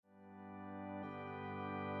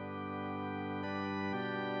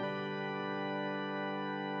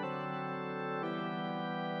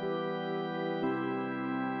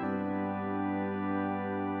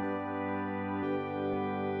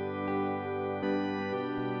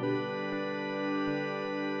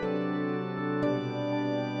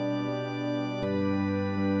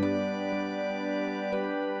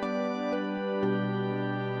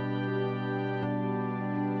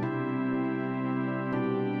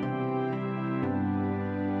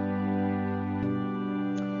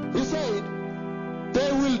He said,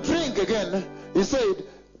 they will drink again. He said,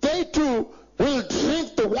 they too will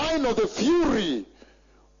drink the wine of the fury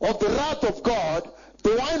of the wrath of God,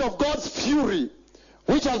 the wine of God's fury,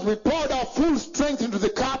 which has been poured out full strength into the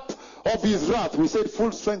cup of his wrath. We said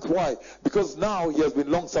full strength. Why? Because now he has been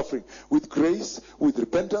long suffering with grace, with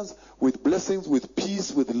repentance, with blessings, with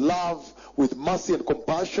peace, with love, with mercy and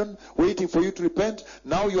compassion, waiting for you to repent.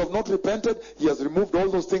 Now you have not repented. He has removed all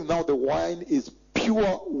those things. Now the wine is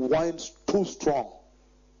pure wine, too strong.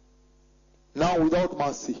 Now without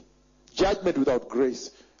mercy, judgment without grace.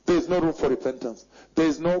 There is no room for repentance. There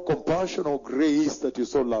is no compassion or grace that you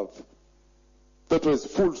so love. That was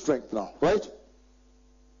full strength now, right?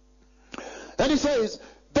 And he says,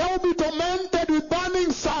 they will be tormented with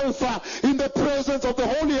burning sulfur in the presence of the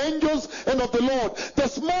holy angels and of the Lord. The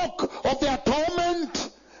smoke of their torment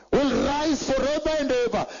will rise forever and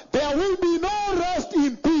ever. There will be no rest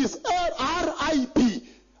in peace. R.I.P.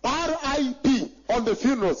 R.I.P. on the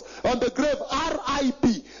funerals, on the grave.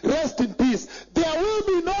 R.I.P. Rest in peace. There will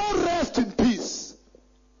be no rest in peace.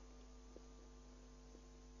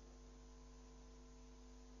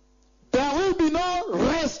 There will be no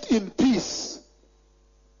rest in peace.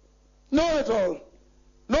 Not at all.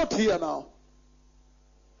 Not here now.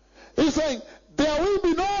 He's saying, there will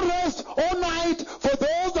be no rest all night for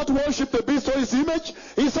those that worship the beast or his image.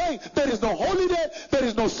 He's saying, there is no holiday, there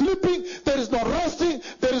is no sleeping, there is no resting,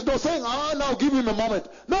 there is no saying, now give him a moment.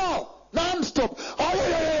 No, non-stop. This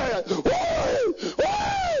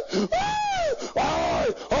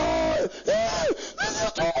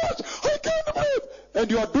is too much. I can't breathe.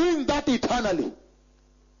 And you are doing that eternally.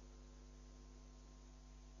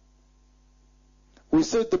 We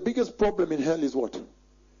said the biggest problem in hell is what?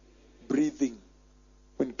 Breathing.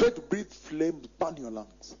 When you try to breathe, flames burn your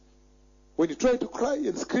lungs. When you try to cry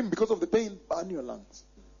and scream because of the pain, burn your lungs.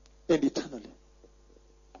 And eternally.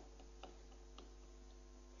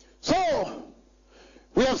 So,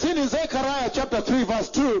 we have seen in Zechariah chapter 3 verse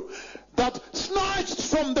 2 that snatched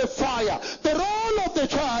from the fire. The role of the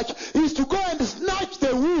church is to go and snatch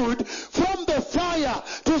the wood from the fire,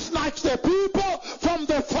 to snatch the people from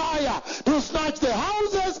the fire, to snatch the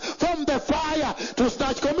houses from the fire, to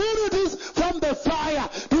snatch communities from the fire,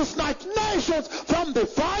 to snatch nations from the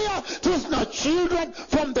fire, to snatch children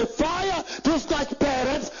from the fire, to snatch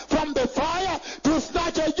parents from the fire, to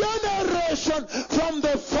snatch a generation from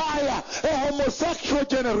the fire, a homosexual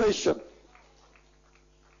generation.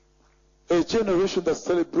 A generation that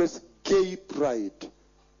celebrates gay pride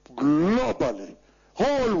globally,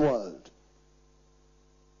 whole world.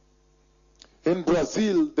 In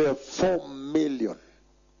Brazil, there are 4 million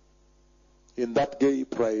in that gay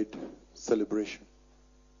pride celebration.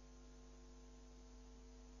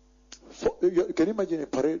 Can you imagine a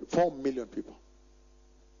parade? 4 million people.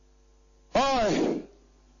 The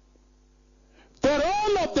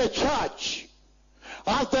role of the church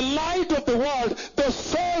as the light of the world, the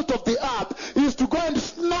salt of the earth, is to go and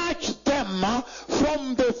snatch them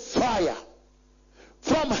from the fire,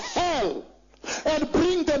 from hell, and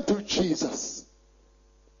bring them to Jesus.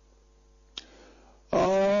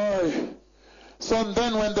 So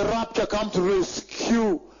then when the rapture comes to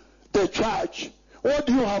rescue the church, what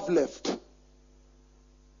do you have left?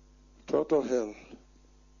 Total hell.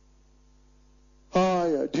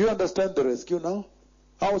 Do you understand the rescue now?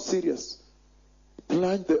 How serious?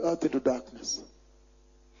 Plunge the earth into darkness.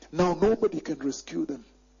 Now nobody can rescue them.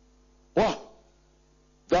 Wow.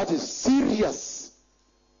 That is serious.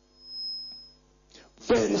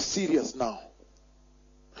 Very serious now.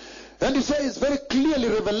 And he says very clearly,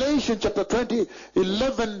 Revelation chapter 20,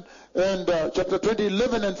 11 and chapter 20,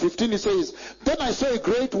 11 and 15, he says, then I saw a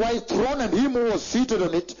great white throne and him who was seated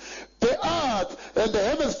on it. The earth and the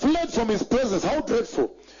heavens fled from his presence. How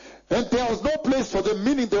dreadful. And there was no place for them,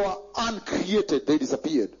 meaning they were uncreated. They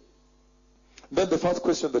disappeared. Then the first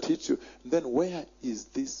question that hits you, then where is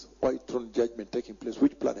this white throne judgment taking place?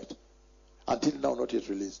 Which planet? Until now not yet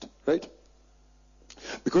released. Right?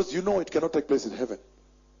 Because you know it cannot take place in heaven.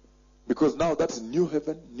 Because now that's new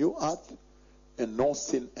heaven, new earth, and no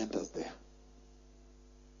sin enters there.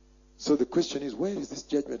 So the question is, where is this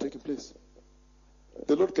judgment taking place?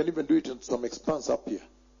 The Lord can even do it in some expanse up here.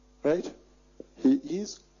 Right? He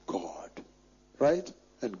is God. Right?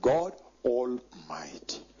 And God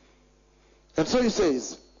Almighty. And so he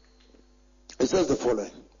says the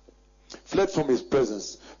following. Fled from his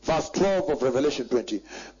presence. Verse 12 of Revelation 20.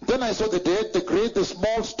 Then I saw the dead, the great, the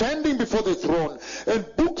small, standing before the throne, and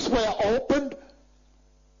books were opened.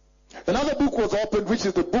 Another book was opened, which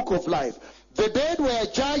is the book of life. The dead were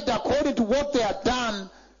judged according to what they had done,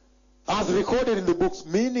 as recorded in the books.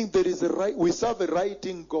 Meaning there is a right. We serve a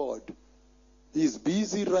writing God. He's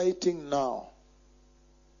busy writing now.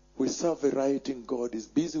 We serve a writing God. He's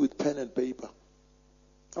busy with pen and paper.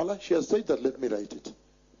 Allah, she has said that, let me write it.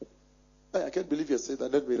 I can't believe you have said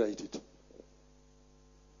that, let me write it.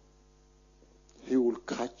 He will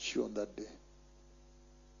catch you on that day.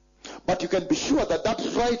 But you can be sure that that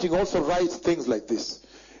writing also writes things like this.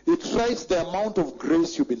 It writes the amount of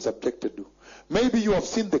grace you've been subjected to. Maybe you have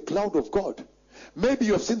seen the cloud of God. Maybe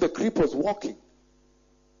you have seen the creepers walking.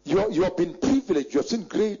 You have been privileged. You have seen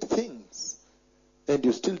great things. And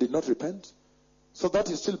you still did not repent. So that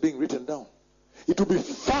is still being written down. It will be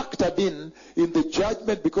factored in the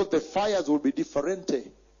judgment, because the fires will be differente.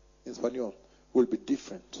 In Spanish, will be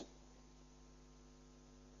different.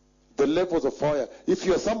 The levels of fire. If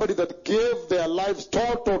you are somebody that gave their lives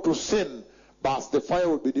total to sin, but the fire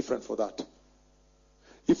will be different for that.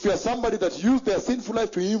 If you are somebody that used their sinful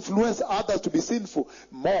life to influence others to be sinful,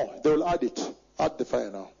 more, they will add it. Add the fire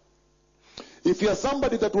now. If you are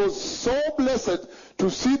somebody that was so blessed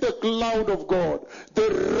to see the cloud of God, the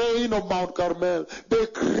rain of Mount Carmel, the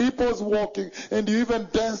creepers walking, and you even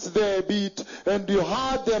danced there a bit, and you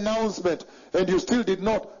heard the announcement, and you still did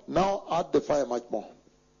not, now add the fire much more.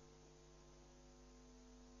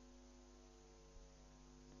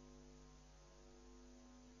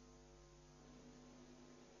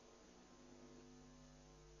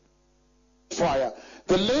 Fire.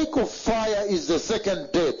 The lake of fire is the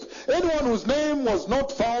second death. Anyone whose name was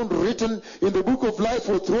not found written in the book of life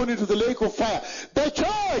was thrown into the lake of fire. The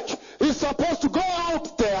church is supposed to go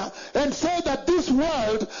out there and say that this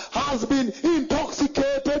world has been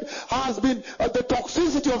intoxicated, has been, the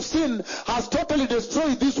toxicity of sin has totally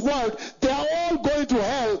destroyed this world. They are all going to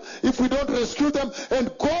hell if we don't rescue them,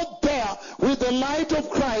 and go there with the light of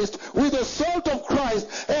Christ, with the salt of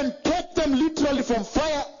Christ, and take them literally from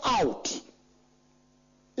fire out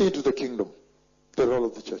into the kingdom, the role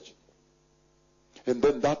of the church. And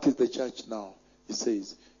then that is the church now. He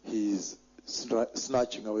says he is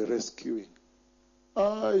snatching away, rescuing.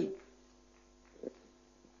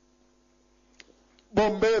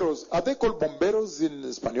 Bomberos. Are they called bomberos in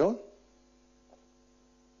Espanol?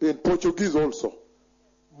 In Portuguese also.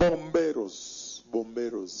 Bomberos.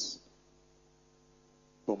 Bomberos.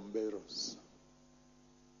 Bomberos.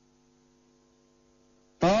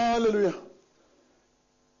 Hallelujah.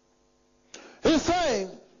 He's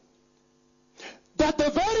saying that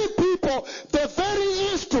the very people, the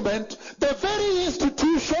very instrument, the very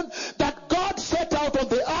institution that God set out on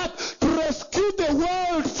the earth to rescue the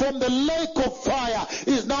world from the lake of fire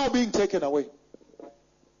is now being taken away.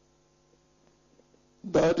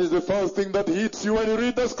 That is the first thing that hits you when you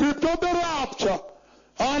read the script of the rapture.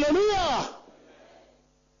 Hallelujah!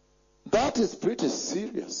 That is pretty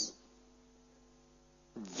serious.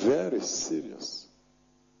 Very serious.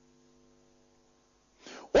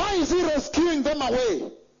 Why is he rescuing them away?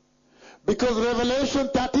 Because Revelation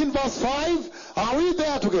 13 verse 5, are we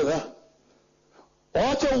there together?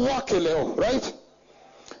 Wacha wake leo, right?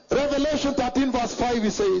 Revelation 13 verse 5, he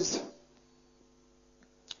says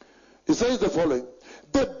the following.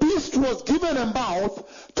 The beast was given a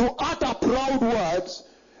mouth to utter proud words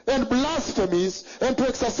and blasphemies, and to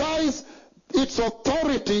exercise its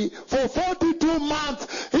authority for 42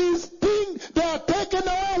 months. They are taken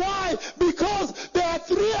away. Why? Because there are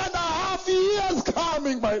 3.5 years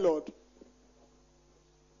coming, my Lord.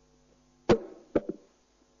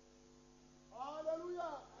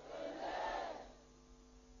 Hallelujah. Amen.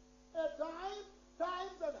 A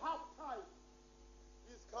times and half time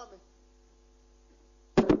is coming.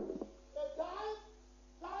 A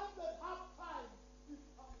times and half time is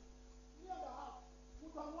coming. 3.5. You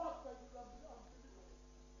can walk like you can be unbelievable.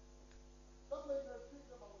 Don't let them think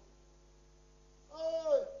about it.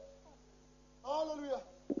 Hey. Hallelujah.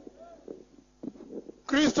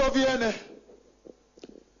 Cristo viene.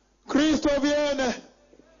 Cristo viene.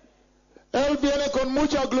 Él viene con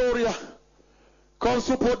mucha gloria. Con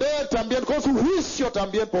su poder también. Con su juicio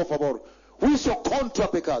también, por favor. Juicio contra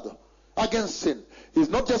pecado. Against sin. He's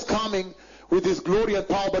not just coming with his glory and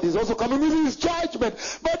power, but he's also coming with his judgment.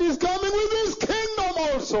 But he's coming with his kingdom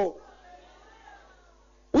also.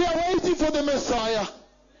 We are waiting for the Messiah.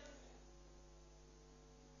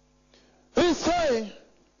 He's saying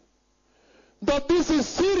that this is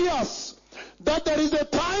serious, that there is a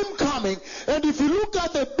time coming, and if you look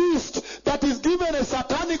at the beast that is given a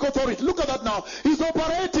satanic authority, look at that now. He's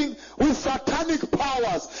operating with satanic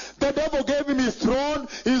powers. The devil gave him his throne,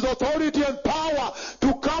 his authority and power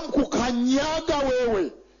to come kukanyaga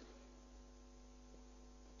wewe,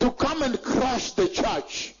 to come and crush the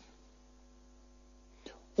church.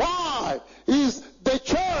 Why is the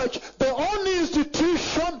church the only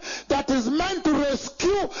institution that is meant to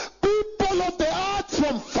rescue people of the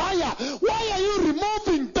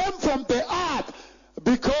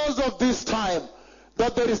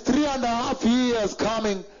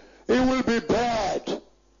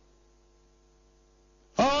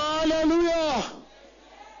Hallelujah.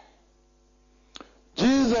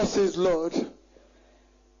 Jesus is Lord.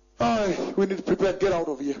 We need to prepare and get out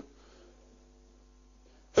of here.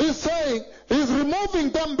 He's saying, he's removing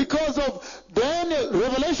them because of Daniel,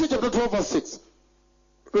 Revelation chapter 12 verse 6.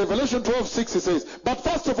 Revelation 12:6 he says, but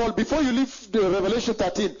first of all, before you leave the Revelation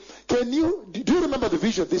 13, do you remember the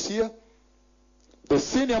vision this year? The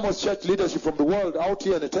senior most church leadership from the world out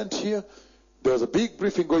here in a tent here. There was a big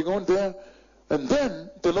briefing going on there. And then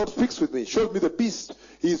the Lord speaks with me, shows me the beast.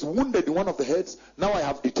 He is wounded in one of the heads. Now I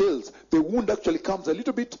have details. The wound actually comes a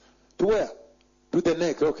little bit to where? To the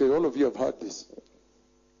neck. Okay, all of you have heard this.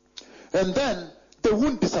 And then the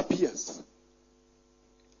wound disappears.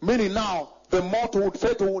 Meaning now, the mortal wound,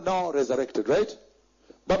 fatal wound now resurrected, right?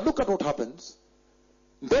 But look at what happens.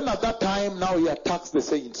 Then at that time, now he attacks the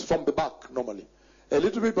saints from the back, normally. A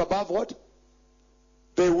little bit above what?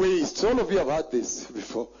 The waist. All of you have heard this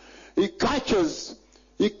before. He catches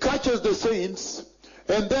the saints,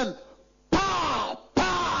 and then pa.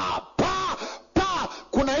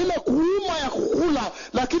 Kuna ile kuuma ya kukula,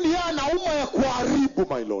 lakini yeye anauma ya kuharibu,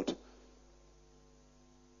 my Lord.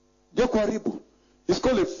 Ya kuharibu. It's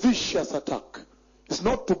called a vicious attack. It's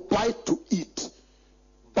not to bite to eat,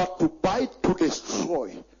 but to bite to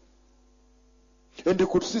destroy. And you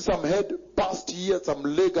could see some head burst here, some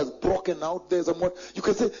leg has broken out there, somewhere. You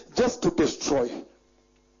can say, just to destroy.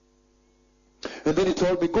 And then he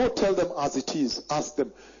told me, go tell them as it is. Ask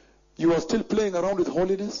them, you are still playing around with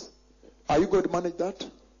holiness? Are you going to manage that?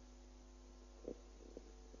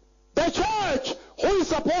 The church, who is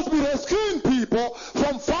supposed to be rescuing people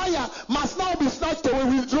from fire, must now be snatched away,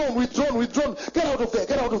 withdrawn. Get out of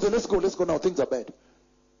there. Let's go now. Things are bad.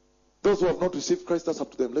 Those who have not received Christ, that's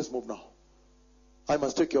up to them. Let's move now. I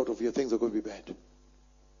must take you out of here. Things are going to be bad.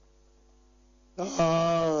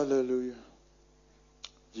 Hallelujah.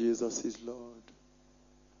 Jesus is Lord.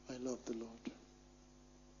 I love the Lord.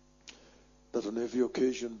 That on every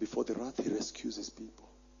occasion before the wrath, he rescues his people.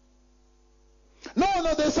 No,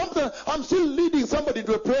 there's something. I'm still leading somebody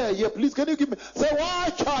to a prayer here. Please, can you give me? Say,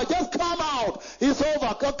 watch her. Just come out. It's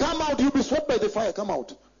over. Come out. You'll be swept by the fire. Come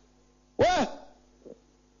out. Where?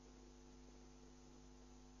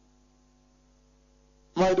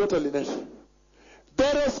 My daughter Lynette.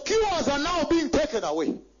 The rescuers are now being taken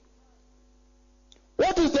away.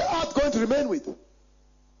 What is the earth going to remain with?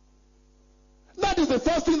 That is the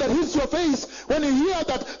first thing that hits your face when you hear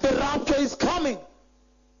that the rapture is coming.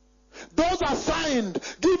 Those assigned,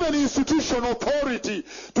 given institution authority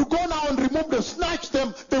to go now and remove them, snatch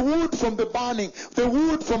them, the wood from the burning, the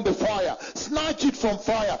wood from the fire, snatch it from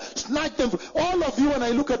fire, snatch them. All of you, when I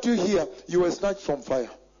look at you here, you were snatched from fire.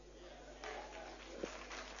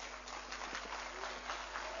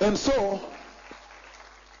 And so,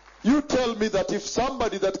 you tell me that if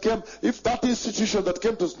somebody that came, if that institution that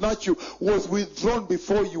came to snatch you was withdrawn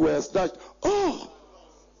before you were snatched,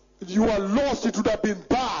 you are lost. It would have been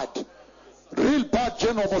bad. Real bad,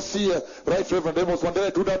 General Overseer. Right, Reverend Amos, one day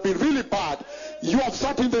it would have been really bad. You have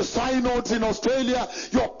sat in the synods in Australia.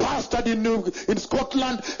 You have pastored in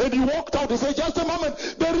Scotland. And you walked out and said, just a moment,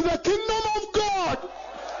 there is a kingdom of God.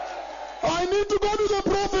 I need to go to the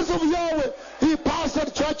prophets of Yahweh. He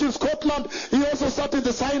pastored church in Scotland. He also sat in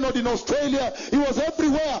the synod in Australia. He was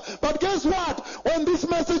everywhere. But guess what? When this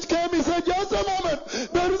message came, he said, just a moment,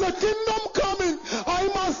 there is a kingdom coming.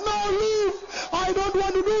 I must now leave. I don't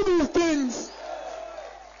want to do these things.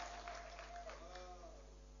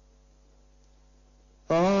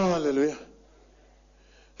 Hallelujah.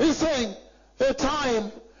 He's saying a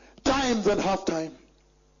time, times and half time.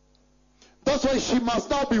 That's why she must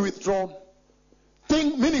now be withdrawn.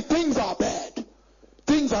 Meaning things are bad.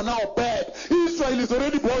 Things are now bad. Israel is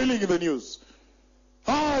already boiling in the news.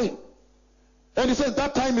 And he says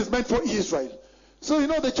that time is meant for Israel. So you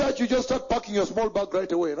know the church, you just start packing your small bag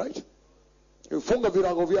right away, right? You funga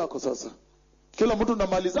virago vyako sasa. Kila mtu na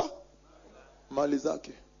mali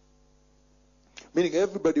zake. Meaning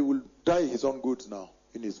everybody will tie his own goods now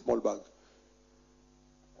in his small bag.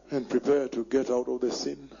 And prepare to get out of the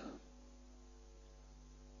sin.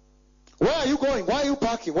 Where are you going? Why are you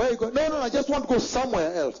parking? Where are you going? No, I just want to go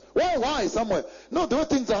somewhere else. Why somewhere? No, the way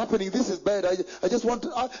things are happening, this is bad. I just want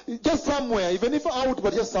to, just somewhere, even if out,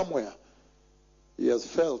 but just somewhere. He has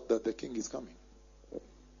felt that the king is coming.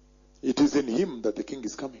 It is in him that the king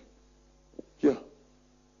is coming. Yeah.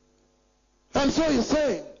 And so he's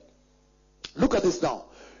saying, look at this now,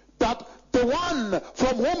 that the one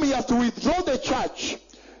from whom he has to withdraw the church,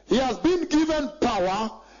 he has been given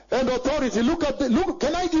power and authority. Look,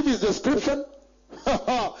 can I give his description?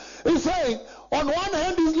 He's saying, on one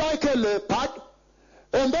hand he's like a leopard,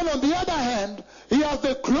 And then on the other hand, he has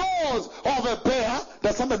the claws of a bear.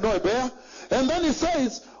 Does somebody know a bear? And then he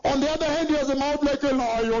says, on the other hand, he has a mouth like a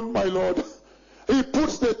lion, my Lord. He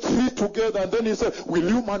puts the three together and then he says, will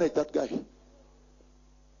you manage that guy?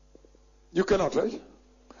 You cannot, right?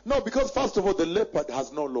 No, because first of all, the leopard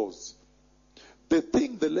has no laws. The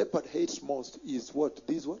thing the leopard hates most is what?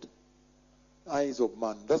 These what? Eyes of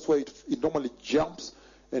man. That's why it normally jumps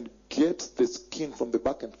and gets the skin from the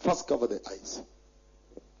back and first cover the eyes.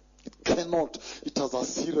 It cannot. It has a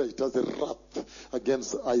sira, it has a wrath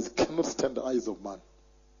against eyes. It cannot stand the eyes of man.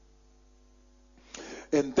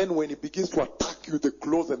 And then when he begins to attack you, the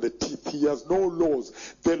claws and the teeth, he has no laws.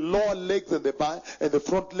 The lower legs and the back and the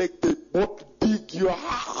front leg, they both dig you.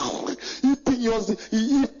 Eating yours,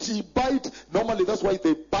 he bite. Normally that's why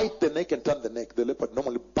they bite the neck and turn the neck. The leopard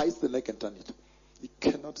normally bites the neck and turn it. He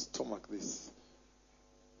cannot stomach this.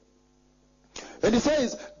 And he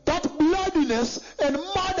says, that bloodiness and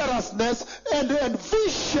murderousness and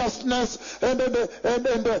viciousness and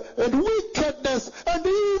wickedness and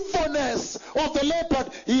evilness of the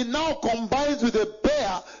leopard, he now combines with a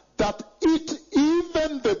bear that eat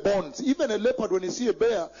even the bones. Even a leopard, when he sees a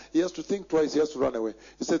bear, he has to think twice, he has to run away.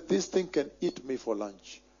 He said, this thing can eat me for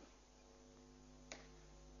lunch.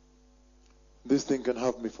 This thing can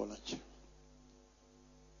have me for lunch.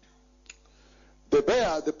 The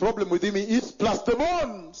bear, the problem with him, he eats plus the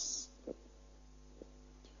bones.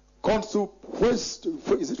 Corn soup, is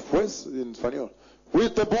it hues in Spanish?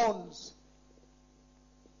 With the bones.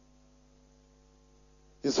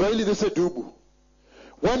 In Swahili they say dubu.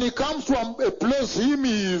 When he comes to a place, he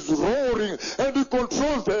is roaring and he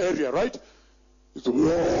controls the area, right? It's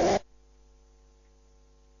roar.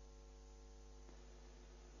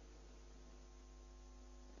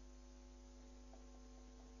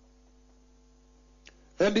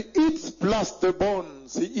 And he eats plus the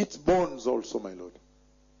bones. He eats bones also, my Lord.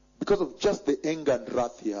 Because of just the anger and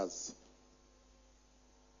wrath he has.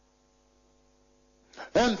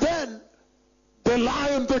 And then, the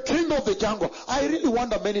lion, the king of the jungle. I really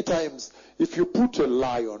wonder many times, if you put a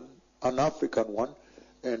lion, an African one,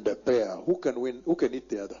 and a bear, who can win? Who can eat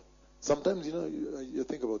the other? Sometimes, you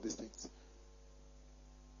think about these things.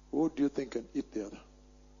 Who do you think can eat the other?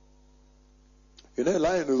 A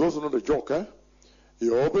lion is also not a joke, eh? He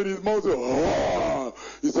opened his mouth.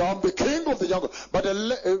 He said, I'm the king of the jungle. But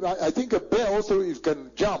I think a bear also can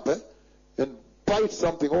jump and bite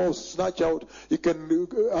something or snatch out. He can.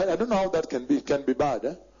 I don't know how that can be. It can be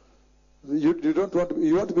bad. You don't want to.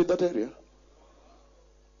 You want to be in that area.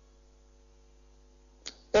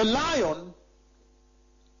 A lion,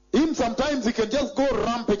 him sometimes he can just go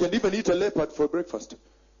rampage and even eat a leopard for breakfast.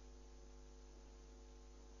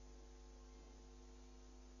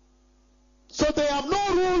 So they have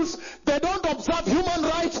no rules. They don't observe human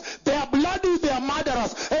rights. They are bloody. They are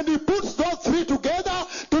murderers. And he puts those three together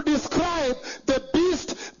to describe the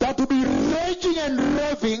beast that will be raging and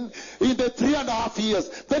raving in the 3.5 years.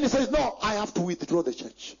 Then he says, no, I have to withdraw the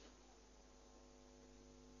church.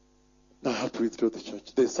 I have to withdraw the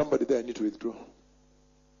church. There's somebody there I need to withdraw.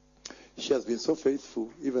 She has been so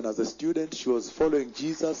faithful. Even as a student, she was following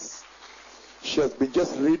Jesus. She has been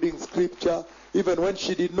just reading scripture. Even when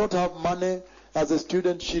she did not have money as a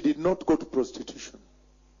student, she did not go to prostitution.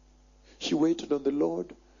 She waited on the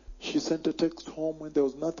Lord. She sent a text home when there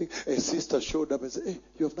was nothing. A sister showed up and said, hey,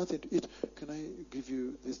 you have nothing to eat. Can I give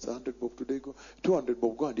you this 100 bob today? 200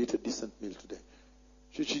 bob, go and eat a decent meal today.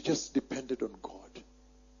 She just depended on God.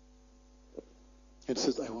 And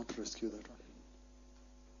says, I want to rescue that one.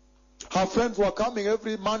 Her friends were coming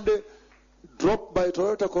every Monday, dropped by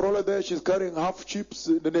Toyota Corolla there. She's carrying half chips,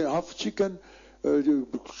 half chicken,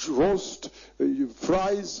 roast,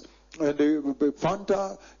 fries, and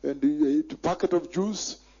Fanta, and a packet of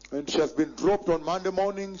juice. And she has been dropped on Monday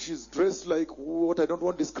morning. She's dressed like what I don't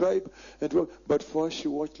want to describe. But for her, she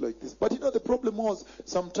watched like this. But the problem was,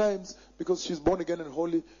 sometimes, because she's born again and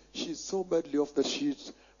holy, she's so badly off that she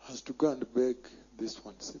has to go and beg this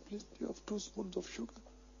one. Say, please, do you have 2 spoons of sugar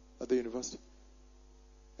at the university?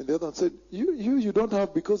 And the other one said, you don't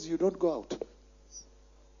have because you don't go out.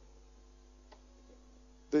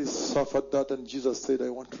 They suffered that, and Jesus said, I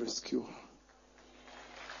want to rescue her.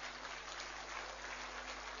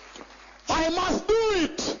 I must do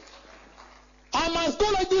it. I must go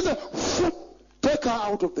like this. Take her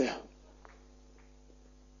out of there.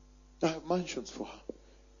 I have mansions for her.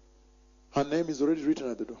 Her name is already written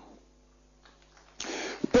at the door.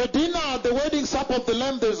 The dinner, the wedding supper of the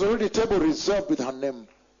Lamb, there's already a table reserved with her name.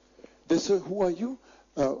 They say, who are you?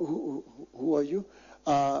 Who are you?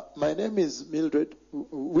 My name is Mildred.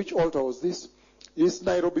 Which altar was this? It's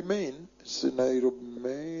Nairobi, Maine. It's Nairobi,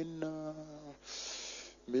 Maine.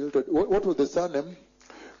 Mildred. What was the surname?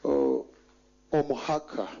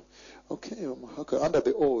 Omohaka. Okay, Omohaka. Under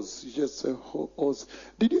the O's. You just say O's.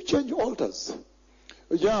 Did you change altars?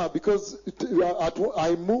 Yeah, because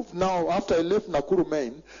I moved now after I left Nakuru,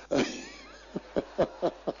 Maine.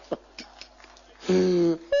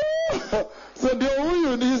 So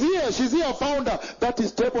is here. She's here, founder. That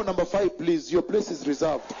is table number 5, please. Your place is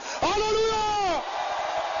reserved. Hallelujah!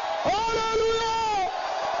 Hallelujah!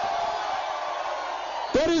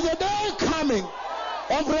 There is a day coming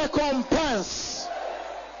of recompense.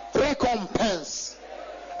 Recompense.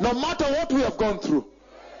 No matter what we have gone through.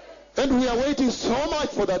 And we are waiting so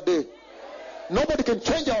much for that day. Nobody can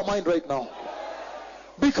change our mind right now.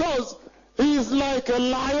 Because he is like a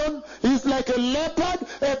lion, he is like a leopard,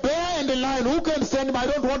 a bear and a lion. Who can stand him? I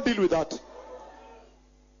don't want to deal with that.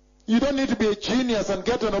 You don't need to be a genius and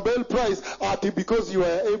get a Nobel Prize Artie, because you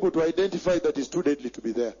are able to identify that it's too deadly to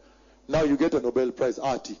be there. Now you get a Nobel Prize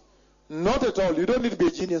Artie. Not at all. You don't need to be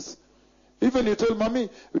a genius. Even you tell mommy,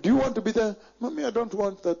 do you want to be there? Mommy, I don't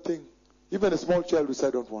want that thing. Even a small child will say,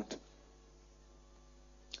 I don't want.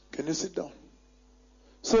 Can you sit down?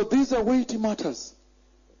 So these are weighty matters.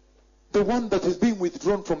 The one that is being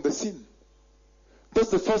withdrawn from the scene.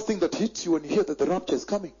 That's the first thing that hits you when you hear that the rapture is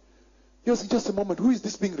coming. Yes, in just a moment, who is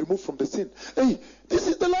this being removed from the scene? Hey, this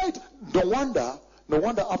is the light. No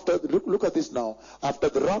wonder after, look at this now. After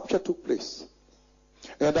the rapture took place,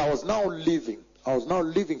 and I was now leaving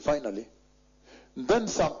finally. Then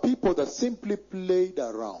some people that simply played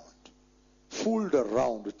around, fooled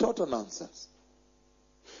around with total nonsense,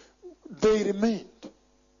 they remained.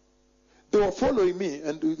 They were following me,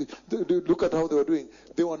 and look at how they were doing.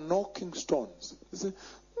 They were knocking stones. They said,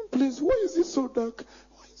 please, why is it so dark?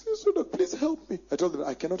 Why is it so dark? Please help me. I told them,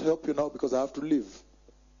 I cannot help you now because I have to leave.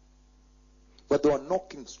 But they were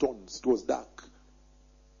knocking stones. It was dark.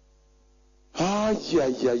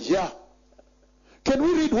 Yeah. Can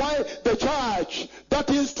we read why the church, that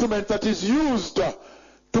instrument that is used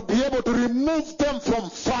to be able to remove them from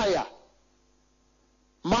fire,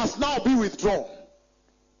 must now be withdrawn?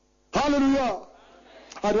 Hallelujah.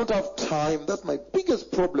 I don't have time. That's my biggest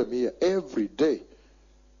problem here every day.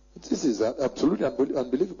 This is absolutely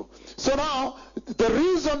unbelievable. So now, the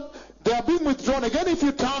reason they are being withdrawn, again, if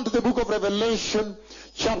you turn to the book of Revelation,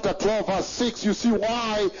 chapter 12, verse 6, you see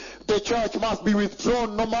why the church must be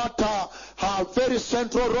withdrawn, no matter her very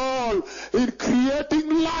central role in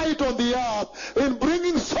creating light on the earth, in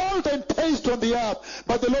bringing salt and taste on the earth.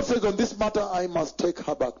 But the Lord says, on this matter, I must take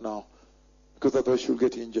her back now, because otherwise she'll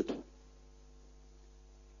get injured.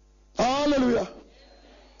 Hallelujah.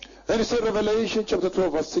 And he said, Revelation chapter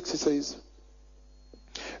 12, verse 6, he says,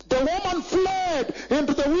 the woman fled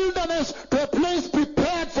into the wilderness to a place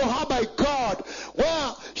prepared for her by God,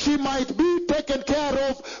 where she might be taken care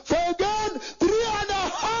of for again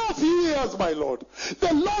 3.5 years, my Lord.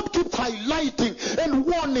 The Lord keeps highlighting and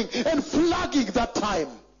warning and flagging that time.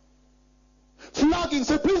 Flagging,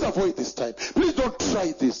 say, please avoid this time. Please don't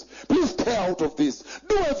try this. Please stay out of this.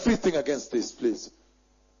 Do everything against this, please.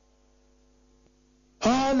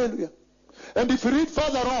 Hallelujah. And if you read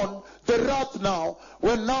further on, the wrath now,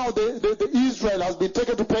 when now the Israel has been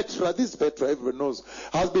taken to Petra, this Petra, everyone knows,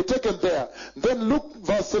 has been taken there. Then look,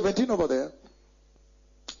 verse 17 over there.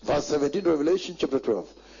 Verse 17, Revelation chapter 12.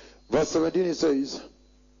 Verse 17, it says,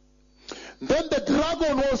 then the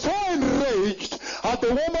dragon was so enraged at the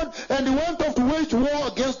woman, and he went off to wage war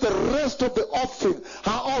against the rest of the offspring,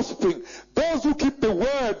 her offspring, those who keep the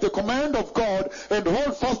word, the command of God, and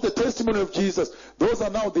hold fast the testimony of Jesus. Those are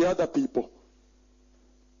now the other people.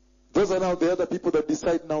 Those are now the other people that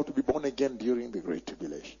decide now to be born again during the Great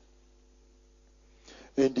Tribulation.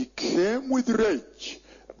 And he came with rage.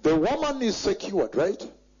 The woman is secured, right?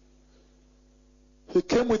 He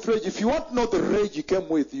came with rage. If you want to know the rage he came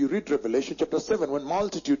with, you read Revelation chapter 7, when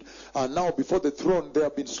multitude are now before the throne, they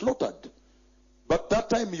have been slaughtered. But that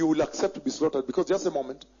time you will accept to be slaughtered, because just a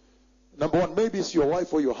moment. Number one, maybe it's your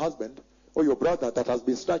wife or your husband or your brother that has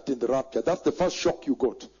been snatched in the rapture. That's the first shock you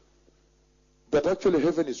got. That actually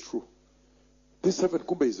heaven is true. This heaven,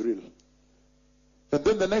 kumbe, is real. And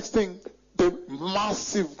then the next thing, the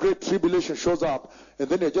massive great tribulation shows up. And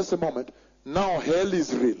then in just a moment, now hell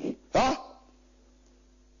is real. Huh?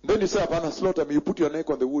 Then you say, Abana, slaughter me. You put your neck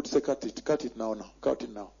on the wood, say, cut it now, cut it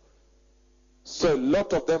now. So a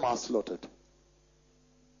lot of them are slaughtered.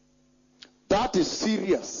 That is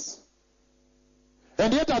serious.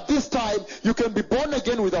 And yet at this time, you can be born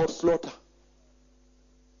again without slaughter.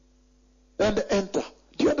 And enter.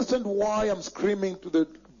 Do you understand why I'm screaming to the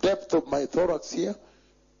depth of my thorax here?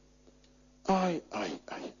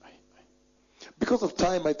 Because of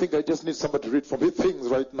time, I think I just need somebody to read for me things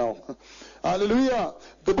right now. Hallelujah.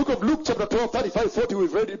 The book of Luke, chapter 12, 35, 40,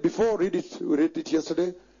 we've read it before. We read it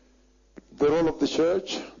yesterday. The role of the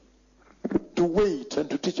church to wait and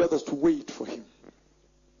to teach others to wait for him.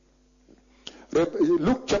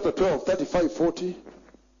 Luke chapter 12, 35, 40.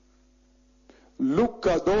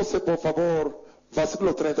 Lucas 12, por favor,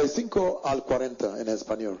 versículo 35 al 40 en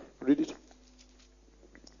español. Read it.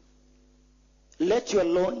 Let your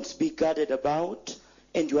loins be girded about,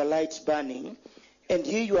 and your lights burning, and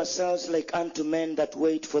ye yourselves like unto men that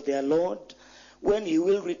wait for their Lord, when he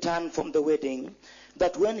will return from the wedding,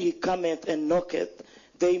 that when he cometh and knocketh,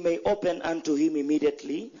 they may open unto him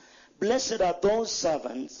immediately. Blessed are those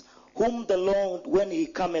servants, whom the Lord, when he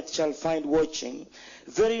cometh, shall find watching.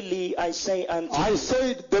 Verily I say unto you. I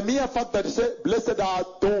said, the mere fact that he said, blessed are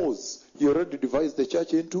those, he already divides the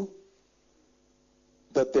church into,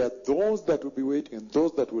 that there are those that will be waiting and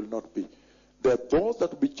those that will not be. There are those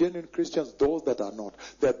that will be genuine Christians, those that are not.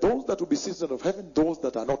 There are those that will be citizens of heaven, those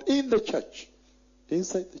that are not. In the church.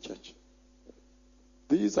 Inside the church.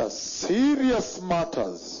 These are serious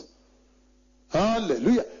matters.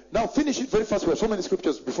 Hallelujah. Now finish it very fast. We have so many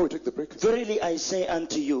scriptures before we take the break. Verily I say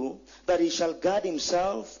unto you, that he shall guard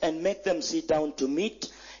himself and make them sit down to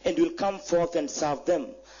meat, and will come forth and serve them.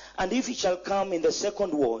 And if he shall come in the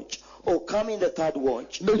second watch, or come in the third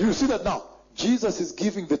watch. No, you see that now. Jesus is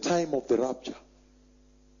giving the time of the rapture.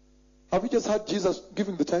 Have you just heard Jesus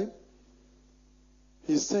giving the time?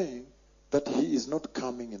 He's saying that he is not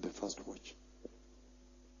coming in the first watch.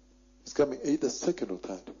 He's coming either second or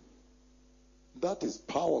third. That is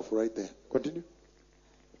powerful right there. Continue.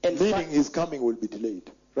 And meaning his coming will be delayed,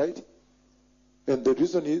 right? And the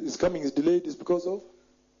reason his coming is delayed is because of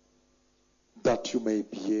that you may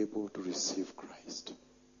be able to receive Christ.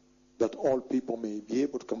 That all people may be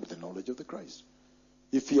able to come to the knowledge of the Christ.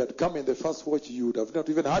 If he had come in the first watch, you would have not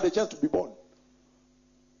even had a chance to be born.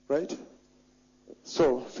 Right?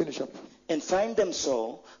 So, finish up. And find them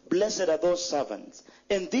so, blessed are those servants.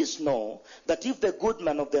 And this know, that if the good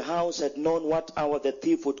man of the house had known what hour the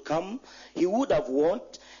thief would come, he would have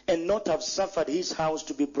walked, and not have suffered his house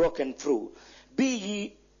to be broken through.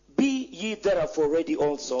 Be ye therefore ready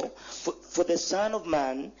also, for the Son of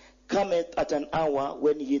Man cometh at an hour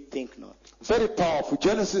when ye think not. Very powerful.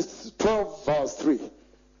 Genesis 12 verse 3.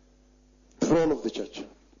 The role of the church.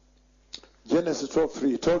 Genesis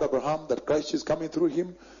 12:3 told Abraham that Christ is coming through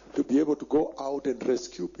him to be able to go out and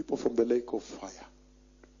rescue people from the lake of fire.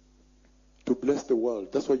 To bless the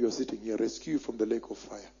world. That's why you're sitting here. Rescue from the lake of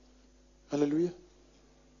fire. Hallelujah.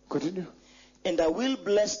 Continue. And I will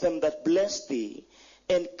bless them that bless thee,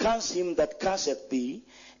 and curse him that curseth thee,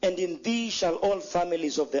 and in thee shall all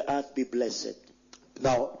families of the earth be blessed.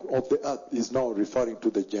 Now, of the earth is now referring to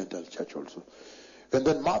the Gentile church also. And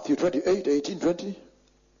then Matthew 28, 18, 20.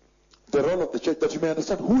 The role of the church, that you may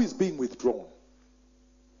understand who is being withdrawn.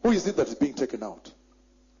 Who is it that is being taken out?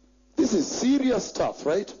 This is serious stuff,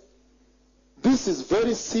 right? This is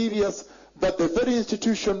very serious, that the very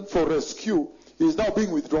institution for rescue is now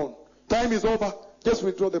being withdrawn. Time is over. Just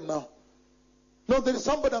withdraw them now. No, there is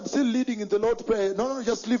somebody I'm still leading in the Lord's Prayer. No,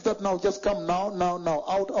 just leave that now. Just come now.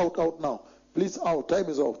 Out now. Please out. Time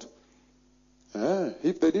is out.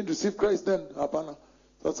 If they didn't receive Christ, then hapana.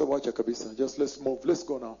 That's a wacha kabisa. Just let's move. Let's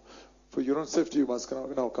go now. For your own safety, you must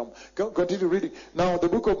now come. Continue reading. Now, the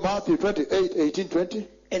book of Matthew 28, 18, 20.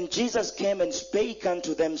 And Jesus came and spake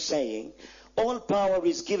unto them, saying, All power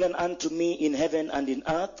is given unto me in heaven and in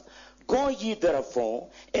earth. Go ye therefore,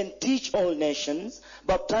 and teach all nations,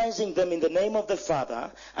 baptizing them in the name of the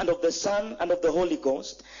Father, and of the Son, and of the Holy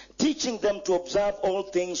Ghost, teaching them to observe all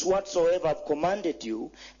things whatsoever I've commanded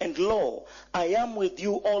you. And lo, I am with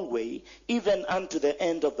you always, even unto the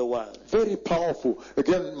end of the world. Very powerful.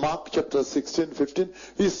 Again, Mark chapter 16, 15.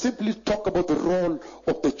 He simply talk about the role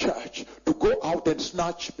of the church to go out and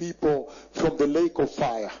snatch people from the lake of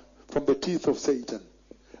fire, from the teeth of Satan.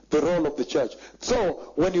 The role of the church.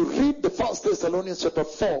 So, when you read the 1 Thessalonians chapter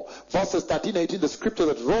 4, verses 13, 18, the scripture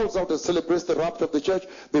that rolls out and celebrates the rapture of the church,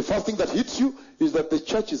 the first thing that hits you is that the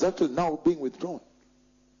church is actually now being withdrawn.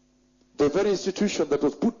 The very institution that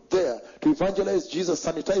was put there to evangelize Jesus,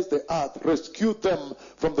 sanitize the earth, rescue them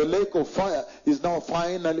from the lake of fire, is now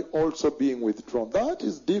finally also being withdrawn. That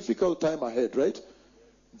is difficult time ahead, right?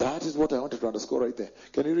 That is what I wanted to underscore right there.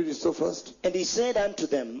 Can you read it so fast? And he said unto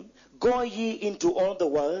them, Go ye into all the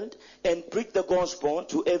world, and preach the gospel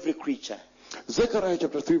to every creature. Zechariah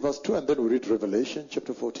chapter 3 verse 2, and then we read Revelation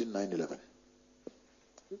chapter 14, 9, 11.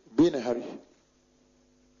 Be in a hurry.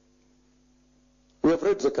 We have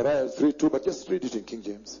read Zechariah 3, 2, but just read it in King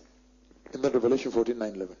James. And then Revelation 14,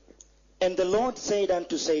 9, 11. And the Lord said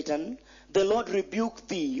unto Satan, The Lord rebuke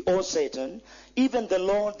thee, O Satan, even the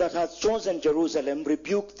Lord that hath chosen Jerusalem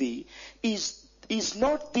rebuke thee. Is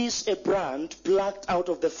not this a brand plucked out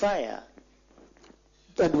of the fire?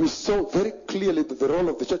 And we saw very clearly that the role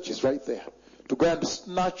of the church is right there. To go and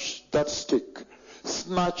snatch that stick,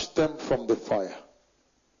 snatch them from the fire,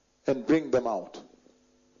 and bring them out.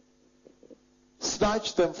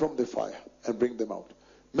 Snatch them from the fire and bring them out.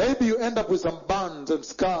 Maybe you end up with some burns and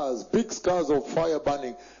scars, big scars of fire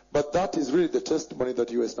burning, but that is really the testimony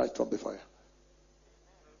that you were snatched from the fire.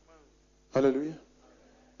 Hallelujah.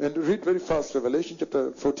 And read very fast Revelation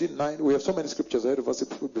chapter 14:9. We have so many scriptures ahead of us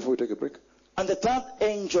before we take a break. And the third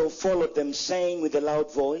angel followed them, saying with a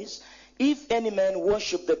loud voice, If any man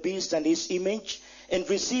worship the beast and his image, and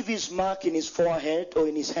receive his mark in his forehead or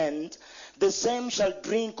in his hand, the same shall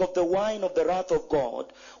drink of the wine of the wrath of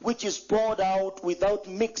God, which is poured out without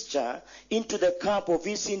mixture into the cup of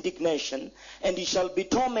his indignation, and he shall be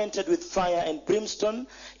tormented with fire and brimstone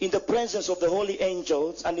in the presence of the holy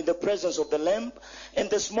angels and in the presence of the Lamb, and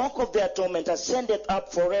the smoke of their torment ascendeth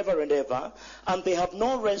up forever and ever, and they have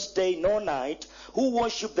no rest day nor night, who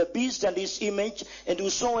worship the beast and his image, and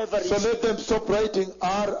whosoever is... So let them stop writing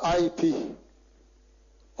R.I.P.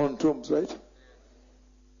 on tombs, right?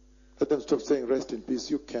 Let them stop saying rest in peace.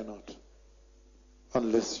 You cannot.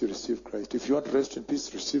 Unless you receive Christ. If you want rest in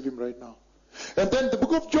peace, receive him right now. And then the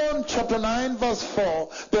book of John chapter 9 verse 4.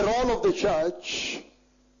 The role of the church.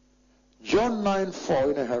 John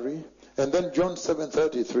 9:4 in a hurry. And then John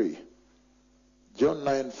 7:33. John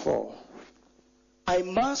 9:4. I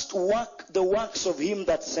must work the works of him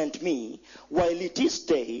that sent me, while it is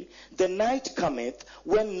day, the night cometh,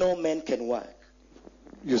 when no man can work.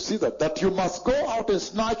 You see that you must go out and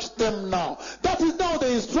snatch them now. That is now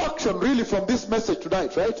the instruction really from this message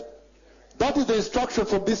tonight, right? That is the instruction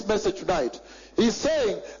from this message tonight. He's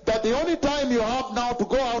saying that the only time you have now to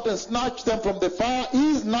go out and snatch them from the fire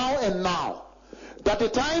is now and now. That the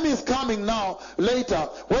time is coming now, later,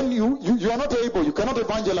 when you are not able, you cannot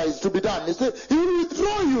evangelize to be done. He will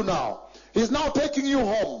withdraw you now. He's now taking you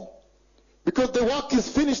home. Because the work is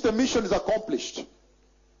finished, the mission is accomplished.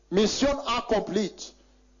 Mission accomplie.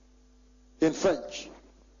 In French.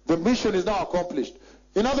 The mission is now accomplished.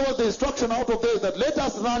 In other words, the instruction out of there is that let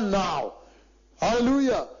us run now.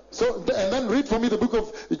 Hallelujah. So, and then read for me the book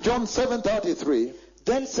of John 7:33.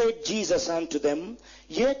 Then said Jesus unto them,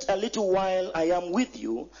 Yet a little while I am with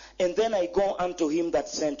you, and then I go unto him that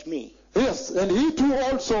sent me. Yes, and he too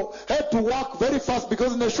also had to walk very fast,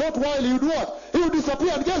 because in a short while he would what? He would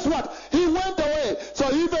disappear. And guess what? He went away.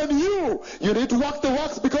 So even you need to walk the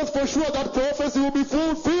works, because for sure that prophecy will be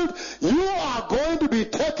fulfilled. You are going to be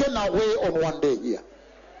taken away on one day here.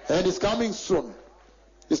 And it's coming soon.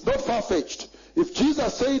 It's not far-fetched. If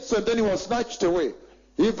Jesus said so and then he was snatched away,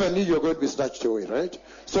 even you, you're going to be snatched away, right?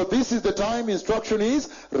 So this is the time. Instruction is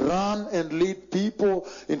run and lead people.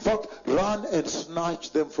 In fact, run and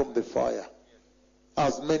snatch them from the fire.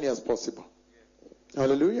 As many as possible.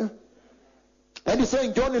 Hallelujah. And he's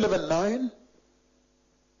saying John 11:9.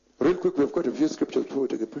 Real quick, we've got a few scriptures before we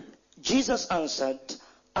take a break. Jesus answered,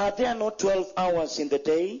 Are there not 12 hours in the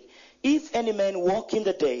day? If any man walk in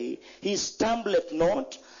the day, he stumbleth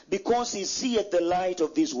not, because he seeth the light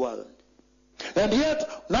of this world. And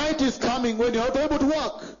yet, night is coming when you're not able to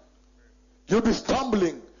walk. You'll be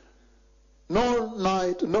stumbling. No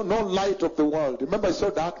night, no light of the world. Remember I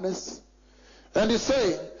saw darkness? And he's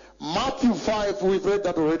saying, Matthew 5, we've read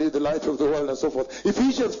that already, the light of the world and so forth.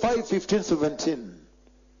 Ephesians 5:15 to 17.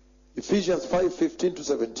 Ephesians 5:15 to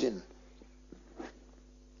 17.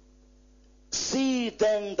 See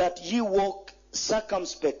then that ye walk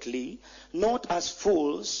circumspectly, not as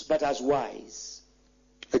fools, but as wise.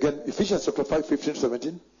 Again, Ephesians chapter 5:15 to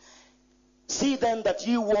 17. See then that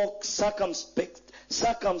ye walk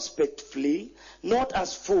circumspectly, not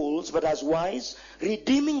as fools, but as wise,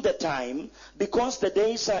 redeeming the time, because the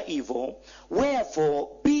days are evil.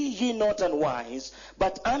 Wherefore, be ye not unwise,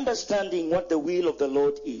 but understanding what the will of the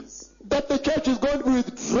Lord is. That the church is going to be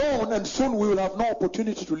withdrawn, and soon we will have no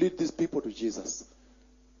opportunity to lead these people to Jesus.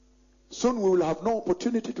 Soon we will have no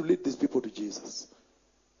opportunity to lead these people to Jesus.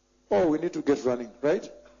 Oh, we need to get running, right?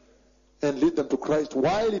 And lead them to Christ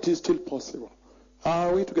while it is still possible.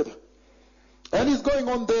 Are we together? And he's going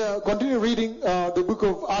on there. Continue reading the book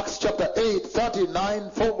of Acts chapter 8,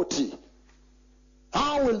 39, 40.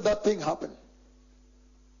 How will that thing happen?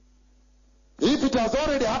 If it has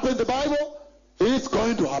already happened in the Bible, it's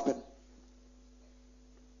going to happen.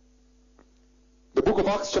 The book of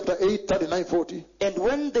Acts chapter 8, 39, 40. And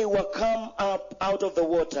when they were come up out of the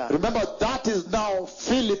water. Remember, that is now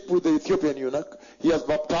Philip with the Ethiopian eunuch. He has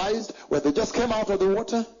baptized when they just came out of the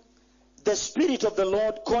water. the Spirit of the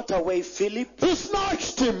Lord caught away Philip. He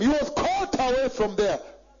snatched him. He was caught away from there.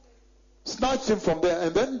 Snatched him from there.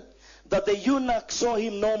 And then? That the eunuch saw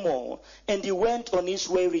him no more, and he went on his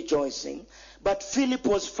way rejoicing. But Philip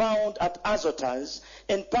was found at Azotus,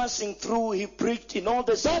 and passing through he preached in all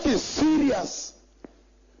the cities. That is serious.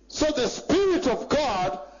 So the Spirit of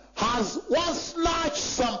God has once snatched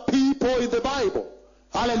some people in the Bible.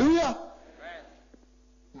 Hallelujah.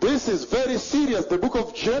 This is very serious. The book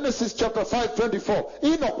of Genesis chapter 5:24.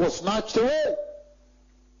 Enoch was snatched away.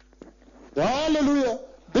 Hallelujah.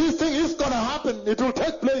 This thing is going to happen. It will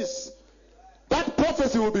take place. That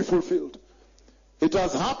prophecy will be fulfilled. It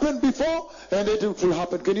has happened before and it will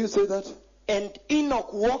happen. Can you say that? And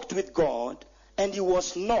Enoch walked with God, and he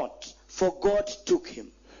was not, for God took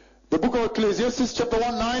him. The book of Ecclesiastes chapter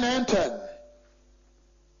 1, 9 and 10.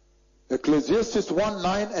 Ecclesiastes 1,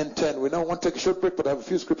 9 and 10. We now want to take a short break, but I have a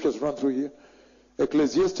few scriptures run through here.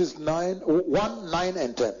 Ecclesiastes 1, 9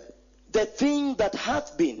 and 10. The thing that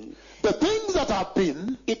hath been, the things that have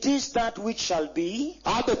been, it is that which shall be,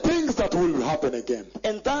 are the things that will happen again.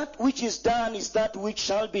 And that which is done is that which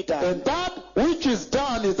shall be done. And that which is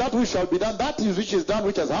done is that which shall be done. That is which is done,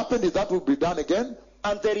 which has happened, is that will be done again.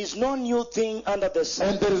 And there is no new thing under the sun.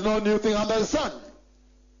 And there is no new thing under the sun.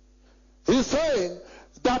 He's saying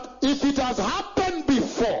that if it has happened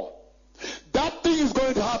before, that thing is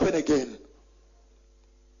going to happen again.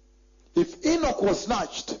 If Enoch was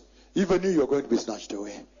snatched, even you are going to be snatched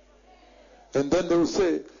away. And then they will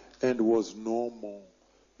say, and was no more,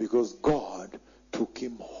 because God took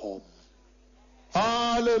him home.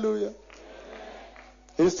 Hallelujah.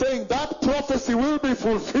 He's saying that prophecy will be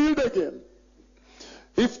fulfilled again.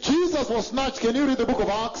 If Jesus was snatched, can you read the book of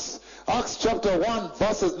Acts? Acts chapter 1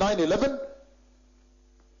 verses 9-11.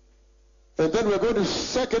 And then we're going to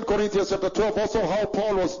 2 Corinthians chapter 12 also, how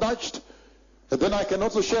Paul was snatched. And then I can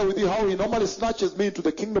also share with you how he normally snatches me into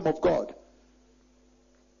the kingdom of God.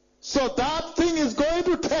 So that thing is going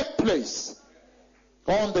to take place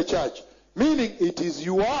on the church. Meaning it is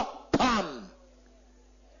your turn.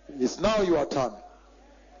 It's now your turn.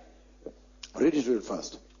 Read it real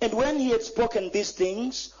fast. And when he had spoken these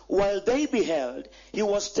things, while they beheld, he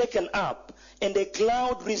was taken up, and a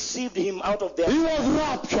cloud received him out of their He was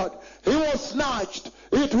raptured. He was snatched.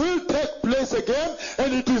 It will take place again,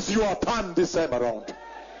 and it is your turn this time around.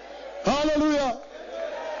 Hallelujah.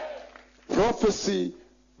 Prophecy,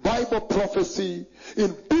 Bible prophecy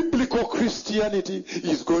in biblical Christianity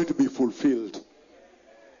is going to be fulfilled.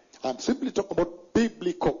 I'm simply talking about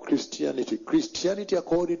biblical Christianity. Christianity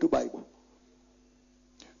according to Bible.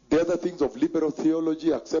 The other things of liberal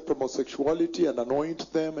theology, accept homosexuality and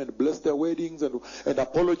anoint them and bless their weddings and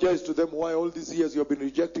apologize to them why all these years you have been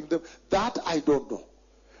rejecting them. That I don't know.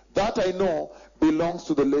 That I know belongs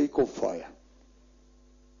to the lake of fire.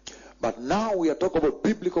 But now we are talking about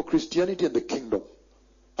biblical Christianity and the kingdom.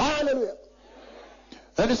 Hallelujah.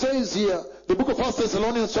 And it says here, the book of 1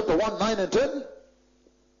 Thessalonians chapter 1, 9 and 10.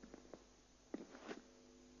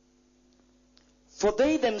 For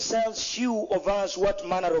they themselves shew of us what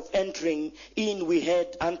manner of entering in we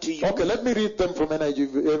had unto you. Okay, let me read them from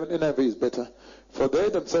NIV. NIV is better. For they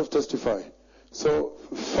themselves testify. So,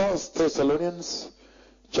 1 Thessalonians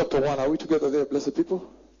chapter 1. Are we together there, blessed people?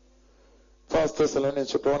 1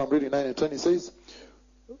 Thessalonians chapter 1, I'm reading 9 and 10. It says,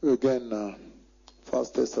 again, 1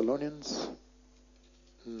 Thessalonians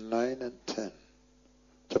 9 and 10.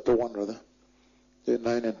 Chapter 1, rather. 9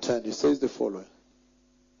 and 10. It says the following.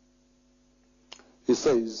 He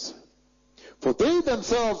says, for they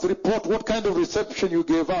themselves report what kind of reception you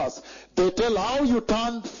gave us. They tell how you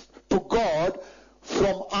turned to God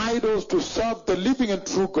from idols to serve the living and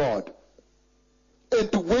true God, and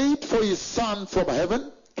to wait for his Son from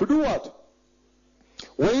heaven. To do what?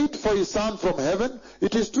 Wait for his Son from heaven.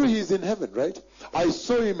 It is true he is in heaven, right? I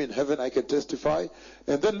saw him in heaven, I can testify.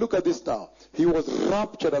 And then look at this now. He was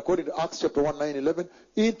raptured, according to Acts chapter 1, 9, 11,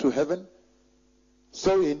 into heaven.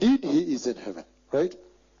 So indeed he is in heaven. Right?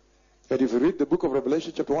 And if you read the book of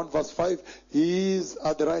Revelation chapter 1 verse 5, he is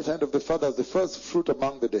at the right hand of the Father as the first fruit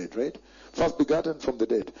among the dead, right? First begotten from the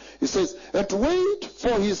dead. He says, and to wait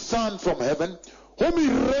for his Son from heaven, whom he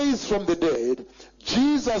raised from the dead,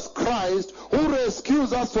 Jesus Christ, who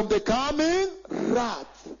rescues us from the coming wrath.